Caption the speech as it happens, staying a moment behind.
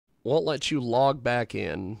won't let you log back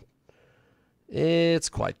in. It's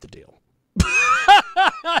quite the deal.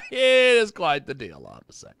 It is quite the deal, I have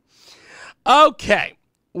to say. Okay,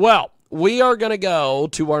 well, we are going to go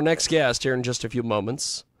to our next guest here in just a few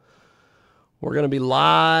moments. We're going to be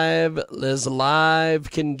live, as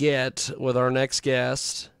live can get, with our next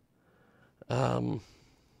guest. No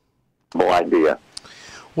idea.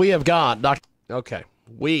 We have got Dr. Okay,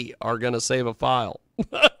 we are going to save a file.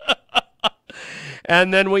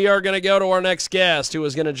 And then we are going to go to our next guest, who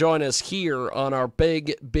is going to join us here on our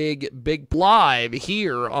big live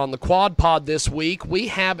here on the Quad Pod this week. We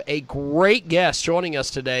have a great guest joining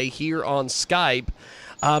us today here on Skype.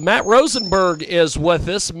 Matt Rosenberg is with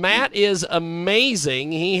us. Matt is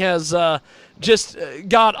amazing. He has just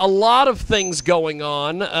got a lot of things going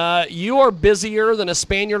on. You are busier than a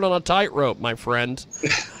Spaniard on a tightrope, my friend.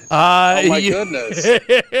 Oh, my goodness.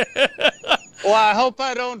 Well, I hope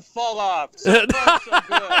I don't fall off. So far, so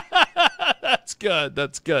good. That's good.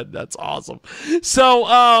 That's good. That's awesome. So,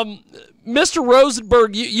 Mr.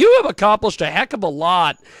 Rosenberg, you have accomplished a heck of a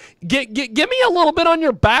lot. Give me a little bit on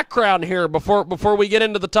your background here before we get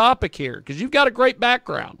into the topic here, because you've got a great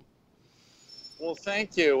background. Well,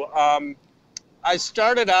 thank you. I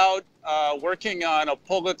started out working on a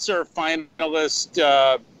Pulitzer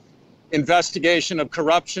finalist investigation of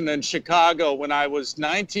corruption in Chicago when I was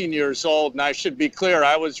 19 years old. And I should be clear,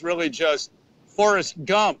 I was really just Forrest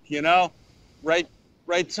Gump, you know, right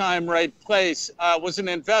time, right place. Was an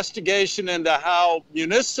investigation into how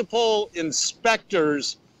municipal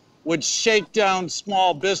inspectors would shake down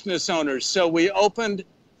small business owners. So we opened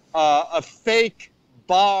a fake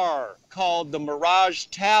bar called the Mirage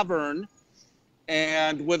Tavern.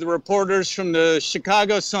 And with reporters from the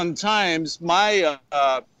Chicago Sun-Times, my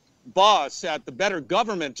boss at the Better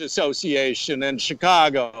Government Association in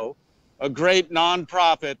Chicago, a great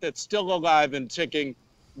nonprofit that's still alive and ticking,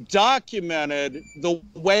 documented the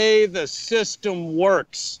way the system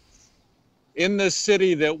works in the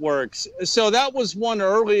city that works. So that was one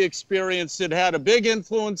early experience that had a big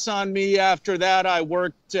influence on me. After that, I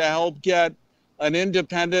worked to help get an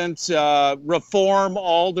independent reform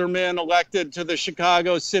alderman elected to the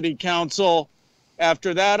Chicago City Council.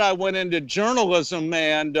 After that, I went into journalism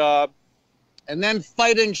and then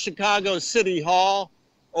fighting Chicago City Hall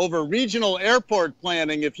over regional airport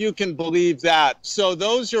planning, if you can believe that. So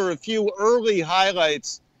those are a few early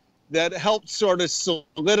highlights that helped sort of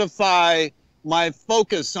solidify my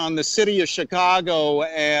focus on the city of Chicago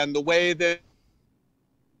and the way that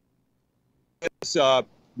it's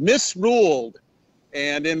misruled.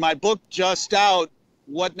 And in my book, just out,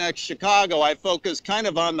 What Next Chicago, I focus kind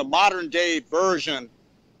of on the modern day version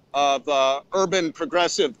of urban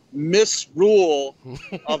progressive misrule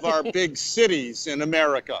of our big cities in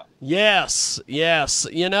America. Yes, yes.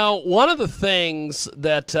 You know, one of the things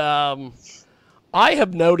that I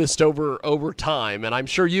have noticed over time, and I'm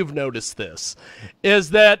sure you've noticed this,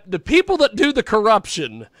 is that the people that do the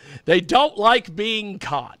corruption, they don't like being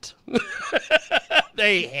caught.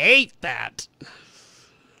 They hate that.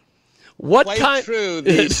 What Quite kind? True.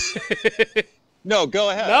 No,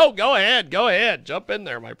 go ahead. No, go ahead. Go ahead. Jump in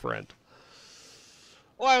there, my friend.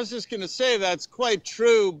 Well, I was just going to say that's quite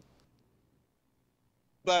true.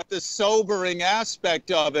 But the sobering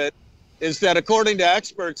aspect of it is that according to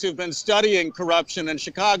experts who've been studying corruption in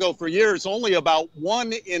Chicago for years, only about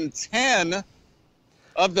 1 in 10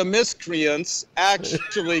 of the miscreants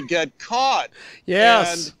actually get caught.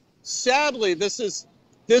 Yes. And sadly, this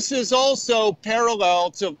is also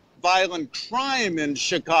parallel to violent crime in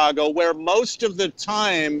Chicago, where most of the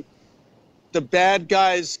time the bad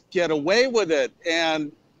guys get away with it.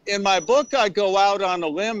 And in my book, I go out on a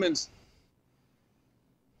limb and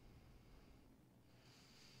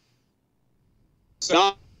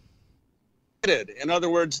in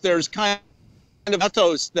other words, there's kind of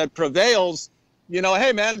ethos that prevails, you know,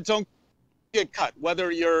 hey man, don't get cut,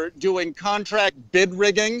 whether you're doing contract bid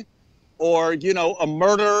rigging or, you know, a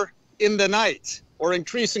murder in the night or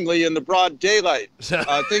increasingly in the broad daylight.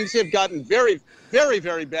 Things have gotten very, very,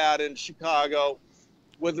 very bad in Chicago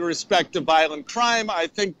with respect to violent crime. I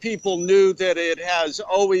think people knew that it has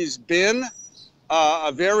always been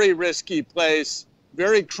a very risky place,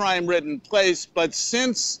 very crime-ridden place. But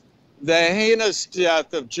since the heinous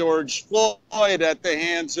death of George Floyd at the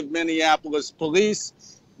hands of Minneapolis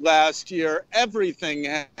police last year, everything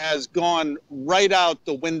has gone right out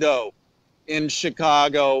the window in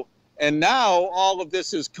Chicago. And now all of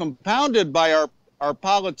this is compounded by our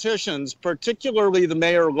politicians, particularly the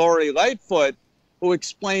mayor, Lori Lightfoot, who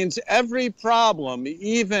explains every problem,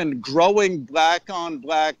 even growing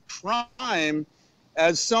black-on-black crime,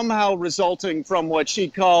 as somehow resulting from what she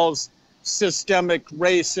calls systemic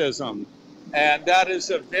racism. And that is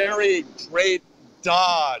a very great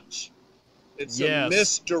dodge. It's a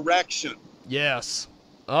misdirection. Yes.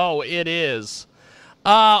 Oh, it is.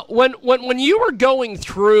 When you were going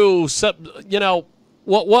through,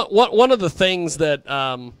 one of the things that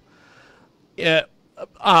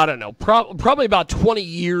I don't know, probably about 20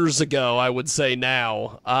 years ago, I would say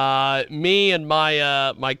now, me and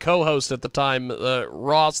my co-host at the time,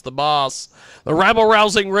 Ross the Boss, the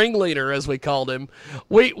rabble-rousing ringleader, as we called him,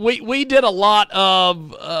 we did a lot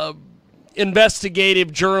of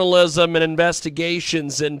investigative journalism and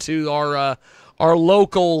investigations into our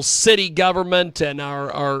local city government and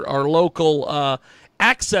our local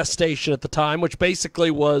access station at the time, which basically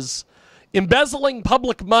was embezzling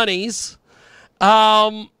public monies.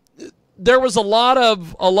 There was a lot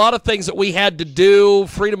of things that we had to do,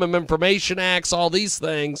 Freedom of Information Acts, all these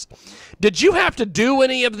things. Did you have to do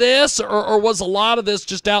any of this, or was a lot of this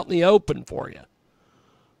just out in the open for you?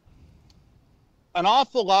 An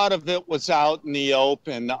awful lot of it was out in the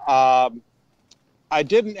open. I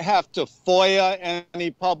didn't have to FOIA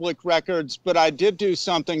any public records, but I did do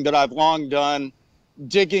something that I've long done,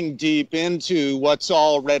 digging deep into what's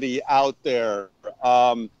already out there.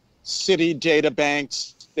 City data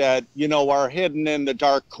banks that, are hidden in the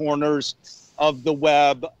dark corners of the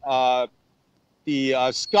web,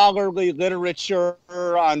 the scholarly literature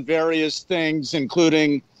on various things,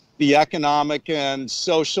 including the economic and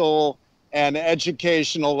social and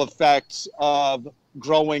educational effects of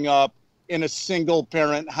growing up in a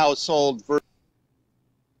single-parent household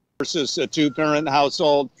versus a two-parent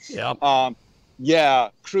household.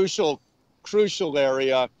 Crucial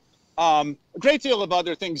area. A great deal of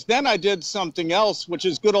other things. Then I did something else, which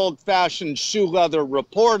is good old-fashioned shoe leather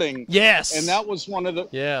reporting. Yes. And that was one of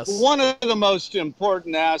the most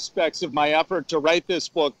important aspects of my effort to write this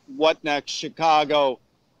book, What Next Chicago?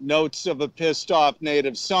 Notes of a Pissed-Off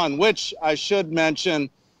Native Son, which I should mention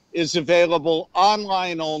is available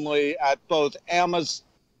online only at both Amazon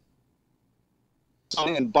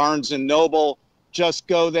and Barnes & Noble. Just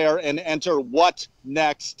go there and enter What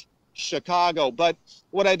Next Chicago. But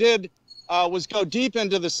what I did was go deep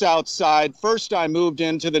into the South Side. First, I moved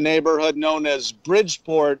into the neighborhood known as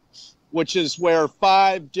Bridgeport, which is where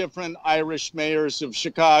 5 different Irish mayors of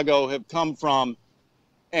Chicago have come from.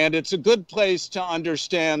 And it's a good place to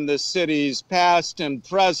understand the city's past and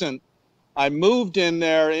present. I moved in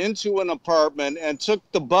there into an apartment and took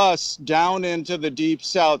the bus down into the deep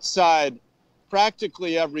South Side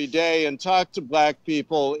practically every day and talked to Black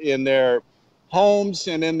people in their homes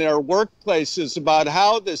and in their workplaces about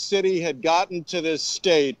how the city had gotten to this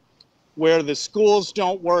state where the schools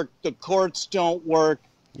don't work, the courts don't work.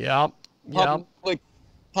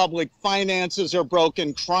 Public finances are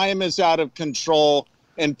broken, crime is out of control,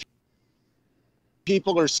 and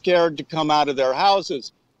people are scared to come out of their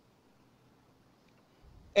houses.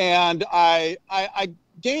 And I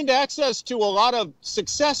gained access to a lot of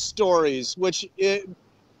success stories, which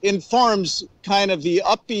informs kind of the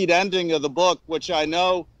upbeat ending of the book, which I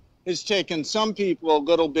know has taken some people a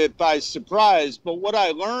little bit by surprise. But what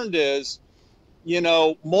I learned is,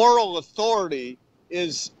 moral authority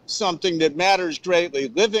is something that matters greatly.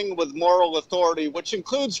 Living with moral authority, which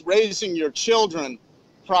includes raising your children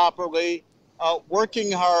properly,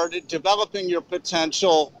 working hard, developing your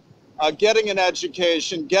potential, getting an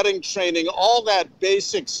education, getting training, all that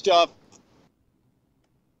basic stuff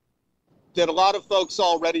that a lot of folks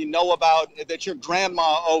already know about, that your grandma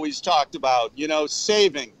always talked about,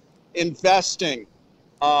 saving, investing,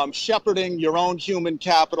 shepherding your own human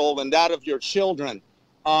capital and that of your children.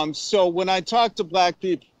 So when I talked to Black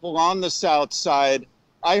people on the South Side,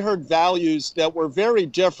 I heard values that were very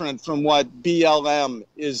different from what BLM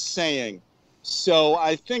is saying. So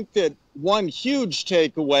I think that one huge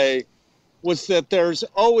takeaway was that there's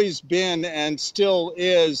always been and still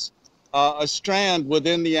is a strand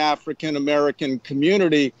within the African American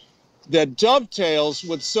community that dovetails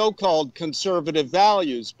with so-called conservative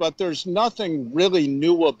values, but there's nothing really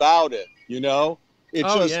new about it,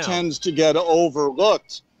 It tends to get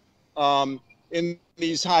overlooked in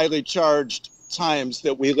these highly charged times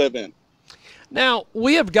that we live in. Now,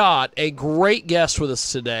 we have got a great guest with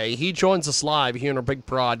us today. He joins us live here in our big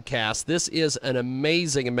broadcast. This is an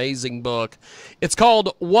amazing, amazing book. It's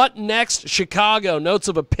called What Next Chicago? Notes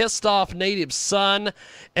of a Pissed-Off Native Son.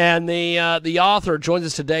 And the author joins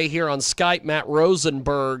us today here on Skype, Matt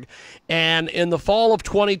Rosenberg. And in the fall of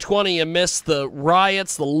 2020, amidst the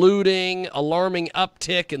riots, the looting, alarming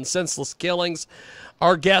uptick in senseless killings,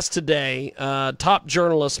 our guest today, top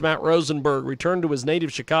journalist Matt Rosenberg, returned to his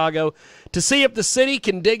native Chicago to see if the city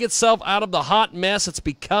can dig itself out of the hot mess it's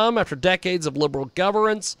become after decades of liberal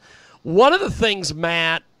governance. One of the things,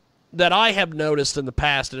 Matt, that I have noticed in the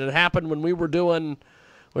past, and it happened when we were doing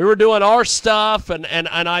our stuff, and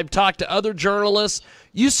I've talked to other journalists,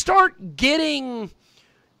 you start getting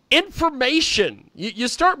information. You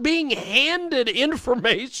start being handed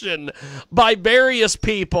information by various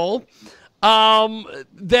people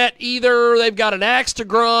that either they've got an axe to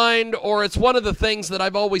grind, or it's one of the things that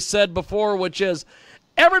I've always said before, which is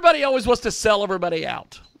everybody always wants to sell everybody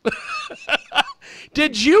out.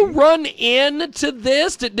 Did you run into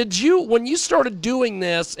this? Did you, when you started doing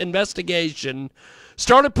this investigation,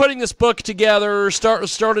 started putting this book together,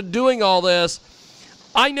 started doing all this,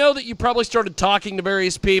 I know that you probably started talking to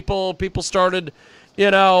various people. People started,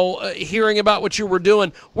 hearing about what you were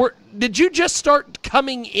doing. Did you just start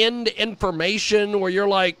coming into information where you're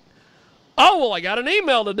like, oh, well, I got an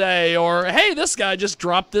email today, or hey, this guy just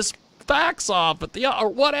dropped this fax off at the, or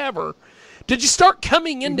whatever. Did you start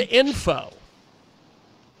coming into info?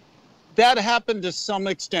 That happened to some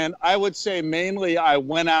extent. I would say mainly I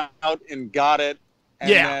went out and got it,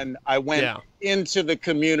 and then I went into the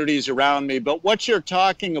communities around me. But what you're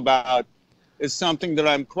talking about is something that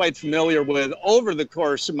I'm quite familiar with over the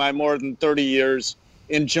course of my more than 30 years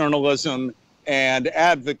in journalism and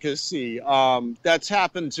advocacy. That's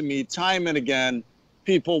happened to me time and again.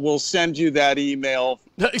 People will send you that email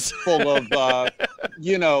full of,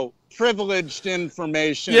 privileged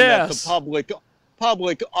information that the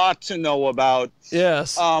public ought to know about.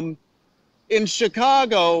 Yes. In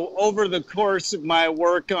Chicago, over the course of my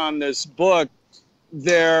work on this book,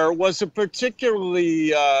 there was a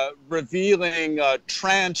particularly revealing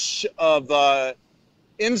tranche of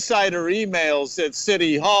insider emails at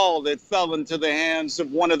City Hall that fell into the hands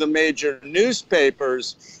of one of the major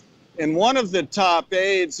newspapers. And one of the top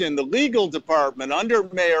aides in the legal department under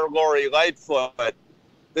Mayor Lori Lightfoot,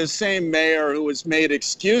 the same mayor who has made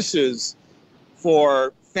excuses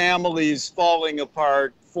for families falling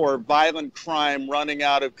apart, for violent crime running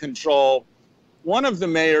out of control. One of the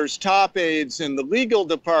mayor's top aides in the legal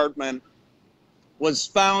department was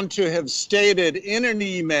found to have stated in an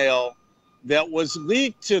email that was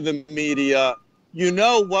leaked to the media,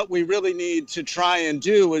 what we really need to try and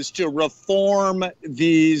do is to reform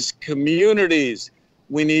these communities.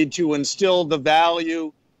 We need to instill the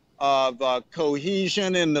value of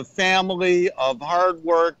cohesion in the family, of hard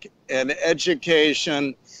work and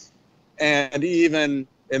education, and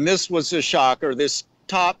this was a shocker, this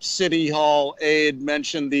top City Hall aide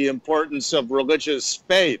mentioned the importance of religious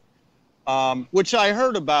faith, which I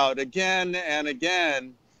heard about again and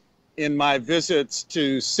again in my visits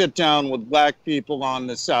to sit down with Black people on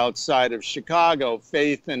the south side of Chicago.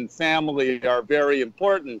 Faith and family are very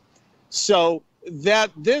important. So that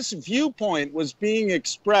this viewpoint was being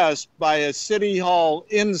expressed by a City Hall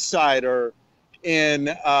insider in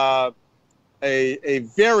a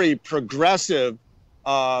very progressive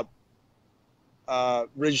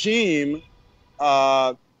regime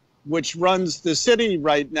which runs the city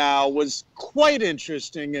right now was quite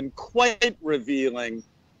interesting and quite revealing.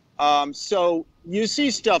 So you see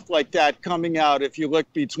stuff like that coming out if you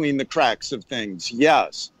look between the cracks of things.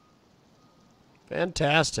 Yes.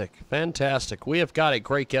 Fantastic. Fantastic. We have got a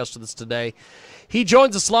great guest with us today. He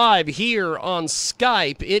joins us live here on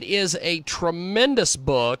Skype. It is a tremendous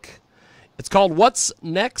book. It's called What's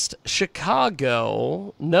Next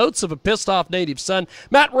Chicago? Notes of a Pissed Off Native Son.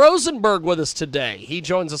 Matt Rosenberg with us today. He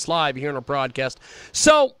joins us live here on our broadcast.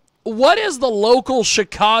 So what is the local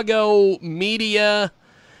Chicago media,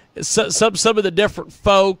 some of the different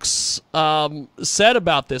folks said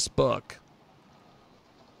about this book?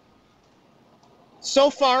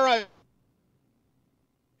 So far, I've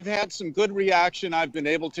had some good reaction. I've been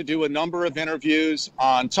able to do a number of interviews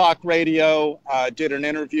on talk radio. Did an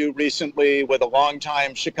interview recently with a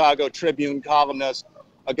longtime Chicago Tribune columnist,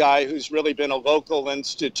 a guy who's really been a local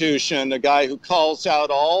institution, a guy who calls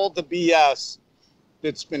out all the BS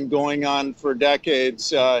that's been going on for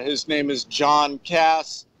decades. His name is John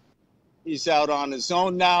Cass. He's out on his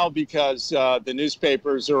own now because the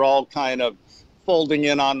newspapers are all kind of folding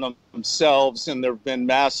in on themselves, and there have been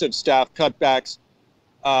massive staff cutbacks.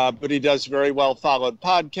 But he does very well followed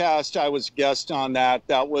podcast. I was a guest on that.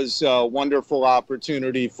 That was a wonderful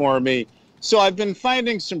opportunity for me. So I've been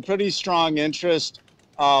finding some pretty strong interest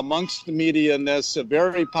amongst the media in this, a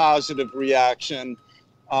very positive reaction,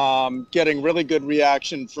 getting really good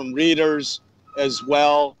reaction from readers as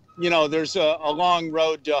well. There's a long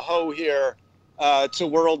road to hoe here to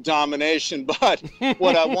world domination, but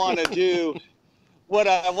what I want to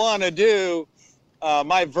do,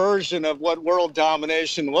 my version of what world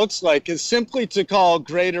domination looks like is simply to call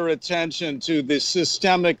greater attention to the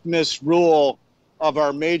systemic misrule of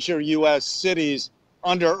our major U.S. cities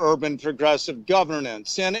under urban progressive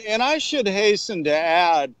governance. And I should hasten to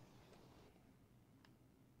add,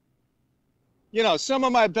 you know, some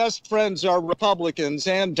of my best friends are Republicans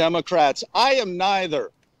and Democrats. I am neither.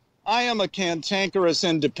 I am a cantankerous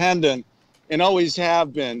independent and always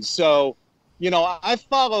have been. So, you know, I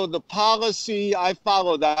follow the policy, I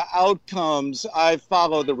follow the outcomes, I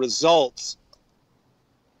follow the results.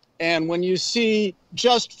 And when you see,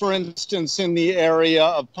 just for instance, in the area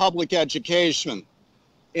of public education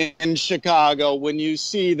in Chicago, when you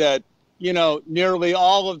see that, you know, nearly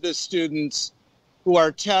all of the students who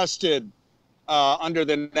are tested under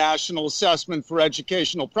the National Assessment for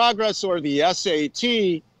Educational Progress, or the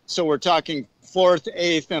SAT, so we're talking 4th,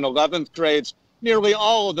 8th, and 11th grades, nearly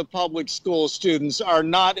all of the public school students are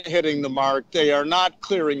not hitting the mark. They are not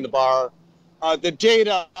clearing the bar. The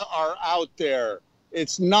data are out there.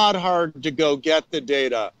 It's not hard to go get the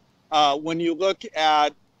data. When you look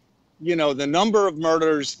at, you know, the number of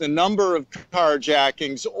murders, the number of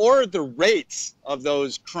carjackings, or the rates of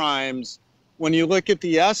those crimes, when you look at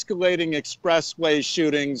the escalating expressway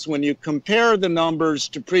shootings, when you compare the numbers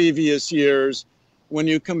to previous years, when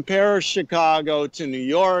you compare Chicago to New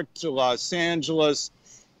York, to Los Angeles,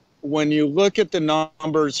 when you look at the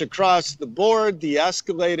numbers across the board, the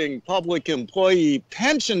escalating public employee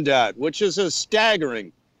pension debt, which is a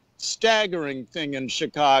staggering thing in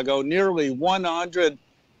Chicago, nearly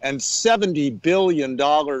 $170 billion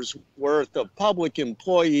worth of public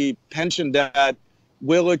employee pension debt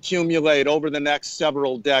will accumulate over the next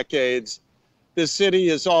several decades. The city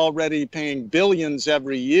is already paying billions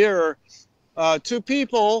every year to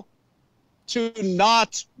people to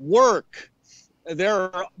not work.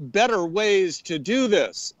 There are better ways to do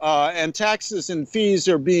this, and taxes and fees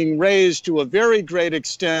are being raised to a very great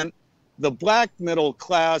extent. The black middle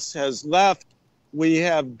class has left. We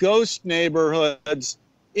have ghost neighborhoods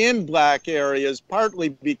in black areas, partly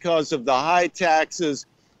because of the high taxes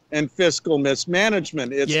and fiscal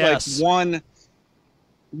mismanagement. It's Yes. like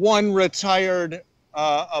one retired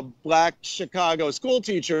a black Chicago school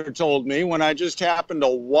teacher told me when I just happened to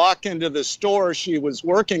walk into the store she was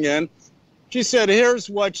working in. She said, "Here's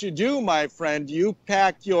what you do, my friend. You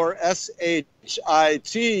pack your SHIT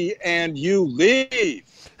and you leave.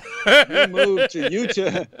 You move to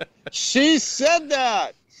Utah." She said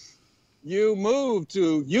that. You move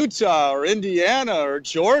to Utah or Indiana or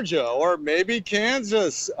Georgia or maybe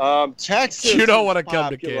Kansas, Texas. You don't want to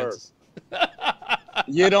come to popular. Kansas.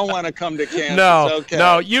 You don't want to come to Kansas. No, okay.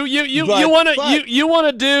 no. You want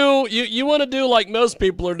to do like most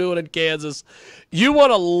people are doing in Kansas. You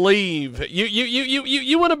want to leave.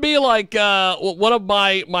 You want to be like one of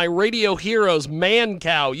my radio heroes, Man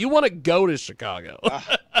Cow. You want to go to Chicago.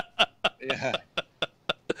 Yeah.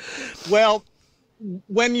 Well,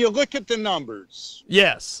 when you look at the numbers,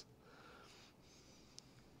 Yes.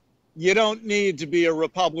 you don't need to be a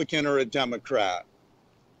Republican or a Democrat.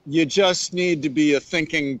 You just need to be a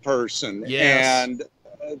thinking person. Yes. And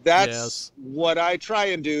that's Yes. what I try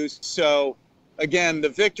and do. So, again, the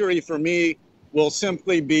victory for me will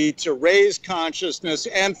simply be to raise consciousness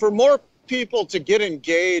and for more people to get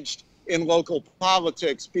engaged in local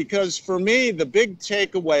politics. Because for me, the big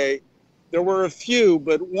takeaway, there were a few,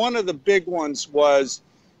 but one of the big ones was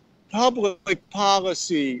public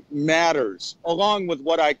policy matters, along with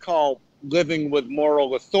what I call living with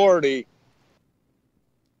moral authority.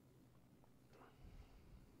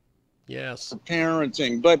 Yes.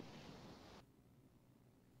 Parenting, but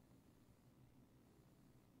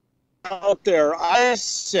out there, I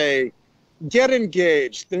say, get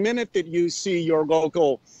engaged. The minute that you see your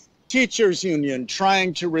local teachers union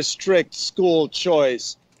trying to restrict school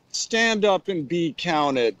choice, stand up and be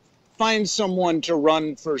counted. Find someone to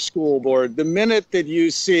run for school board. The minute that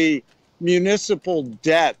you see municipal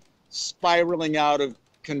debt spiraling out of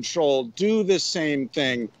control, do the same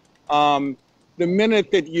thing. The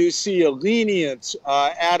minute that you see a lenient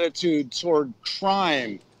attitude toward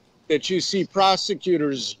crime, that you see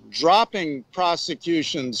prosecutors dropping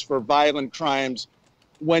prosecutions for violent crimes,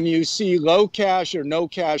 when you see low cash or no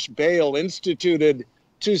cash bail instituted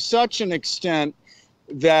to such an extent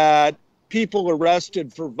that people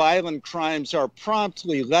arrested for violent crimes are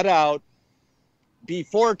promptly let out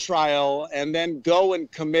before trial and then go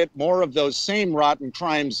and commit more of those same rotten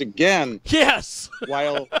crimes again. Yes.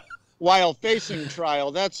 while facing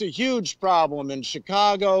trial. That's a huge problem in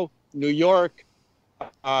Chicago, New York,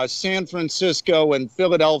 San Francisco, and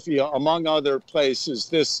Philadelphia, among other places.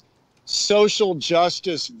 This social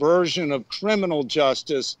justice version of criminal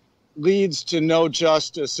justice leads to no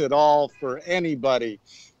justice at all for anybody.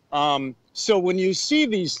 So when you see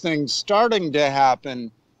these things starting to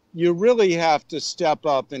happen, you really have to step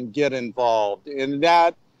up and get involved. And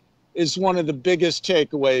that is one of the biggest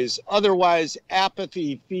takeaways. Otherwise,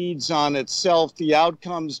 apathy feeds on itself. The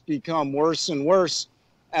outcomes become worse and worse.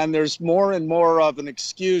 And there's more and more of an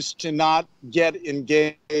excuse to not get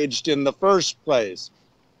engaged in the first place.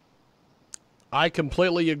 I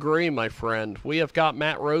completely agree, my friend. We have got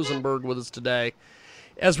Matt Rosenberg with us today.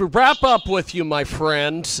 As we wrap up with you, my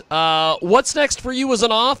friend, what's next for you as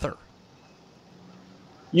an author?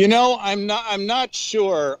 You know, I'm not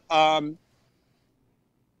sure. I've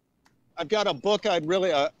got a book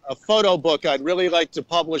a photo book I'd really like to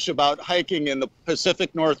publish about hiking in the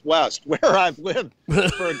Pacific Northwest, where I've lived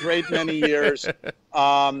for a great many years.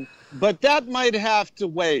 But that might have to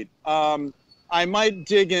wait. I might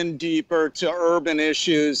dig in deeper to urban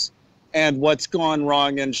issues and what's gone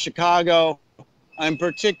wrong in Chicago. I'm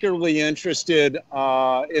particularly interested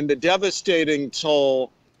in the devastating toll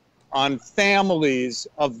on families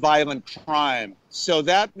of violent crime. So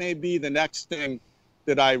that may be the next thing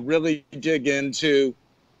that I really dig into.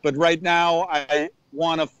 But right now, I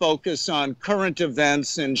want to focus on current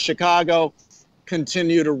events in Chicago,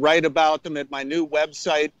 continue to write about them at my new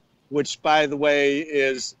website, which, by the way,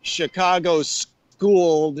 is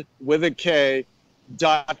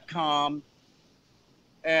chicagoschooled.com.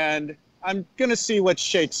 And I'm going to see what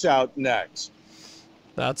shakes out next.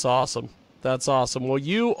 That's awesome. That's awesome. Well,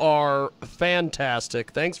 you are fantastic.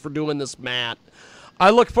 Thanks for doing this, Matt. I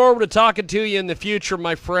look forward to talking to you in the future,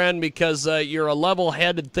 my friend, because you're a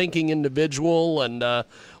level-headed thinking individual, and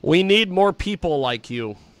we need more people like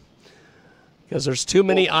you, because there's too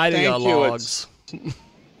many ideologues.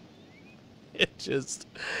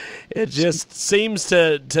 It just seems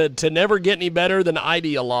to never get any better than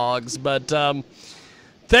ideologues. But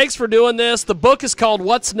thanks for doing this. The book is called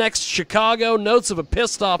What's Next Chicago? Notes of a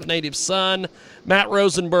Pissed Off Native Son. Matt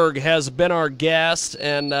Rosenberg has been our guest,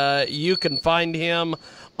 and you can find him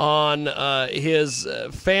on his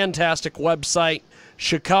fantastic website,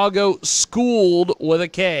 ChicagoSchooled with a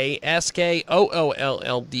K,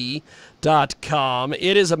 SKOOLLD.com.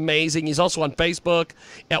 It is amazing. He's also on Facebook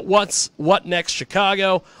at What Next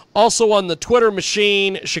Chicago. Also on the Twitter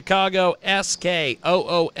machine, Chicago SKOOLED.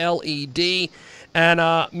 And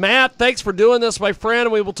Matt, thanks for doing this, my friend,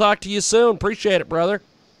 and we will talk to you soon. Appreciate it, brother.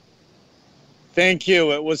 Thank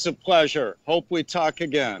you. It was a pleasure. Hope we talk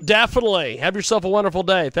again. Definitely. Have yourself a wonderful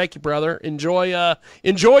day. Thank you, brother. Enjoy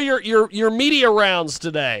your media rounds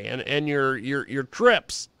today and your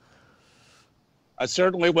trips. I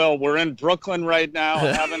certainly will. We're in Brooklyn right now,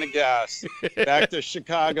 having a gas. Back to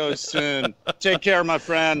Chicago soon. Take care, my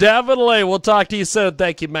friend. Definitely. We'll talk to you soon.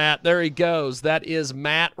 Thank you, Matt. There he goes. That is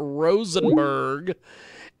Matt Rosenberg.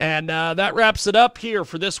 And that wraps it up here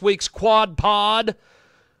for this week's Quad Pod.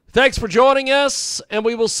 Thanks for joining us, and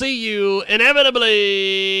we will see you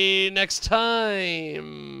inevitably next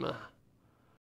time.